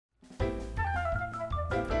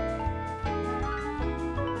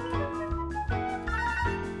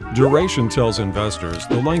Duration tells investors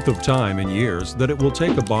the length of time in years that it will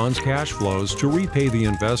take a bond's cash flows to repay the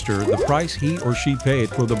investor the price he or she paid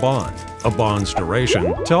for the bond. A bond's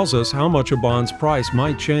duration tells us how much a bond's price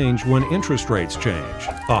might change when interest rates change.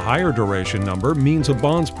 A higher duration number means a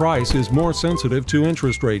bond's price is more sensitive to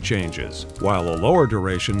interest rate changes, while a lower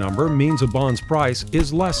duration number means a bond's price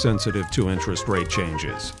is less sensitive to interest rate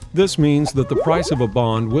changes. This means that the price of a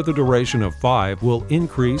bond with a duration of 5 will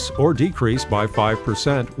increase or decrease by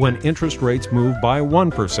 5% when interest rates move by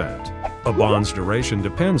 1%. A bond's duration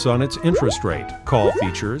depends on its interest rate, call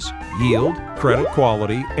features, yield, credit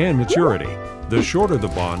quality, and maturity. The shorter the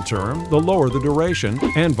bond term, the lower the duration,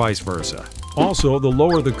 and vice versa. Also, the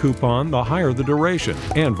lower the coupon, the higher the duration,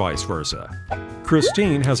 and vice versa.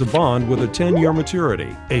 Christine has a bond with a 10-year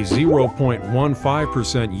maturity, a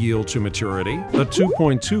 0.15% yield to maturity, a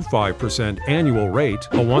 2.25% annual rate,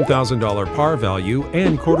 a $1,000 par value,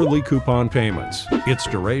 and quarterly coupon payments. Its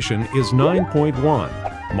duration is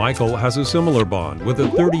 9.1. Michael has a similar bond with a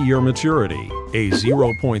 30-year maturity, a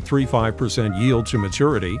 0.35% yield to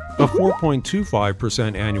maturity, a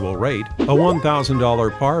 4.25% annual rate, a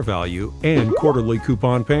 $1,000 par value, and quarterly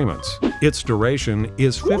coupon payments. Its duration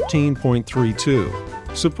is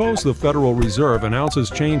 15.32. Suppose the Federal Reserve announces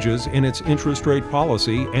changes in its interest rate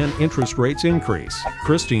policy and interest rates increase.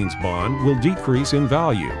 Christine's bond will decrease in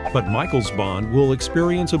value, but Michael's bond will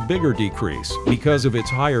experience a bigger decrease because of its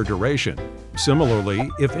higher duration.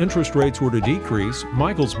 Similarly, if interest rates were to decrease,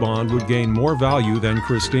 Michael's bond would gain more value than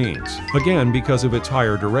Christine's, again because of its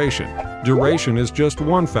higher duration. Duration is just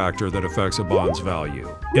one factor that affects a bond's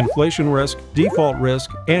value. Inflation risk, default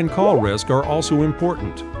risk, and call risk are also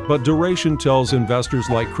important, but duration tells investors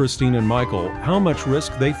like Christine and Michael how much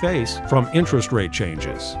risk they face from interest rate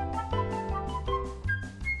changes.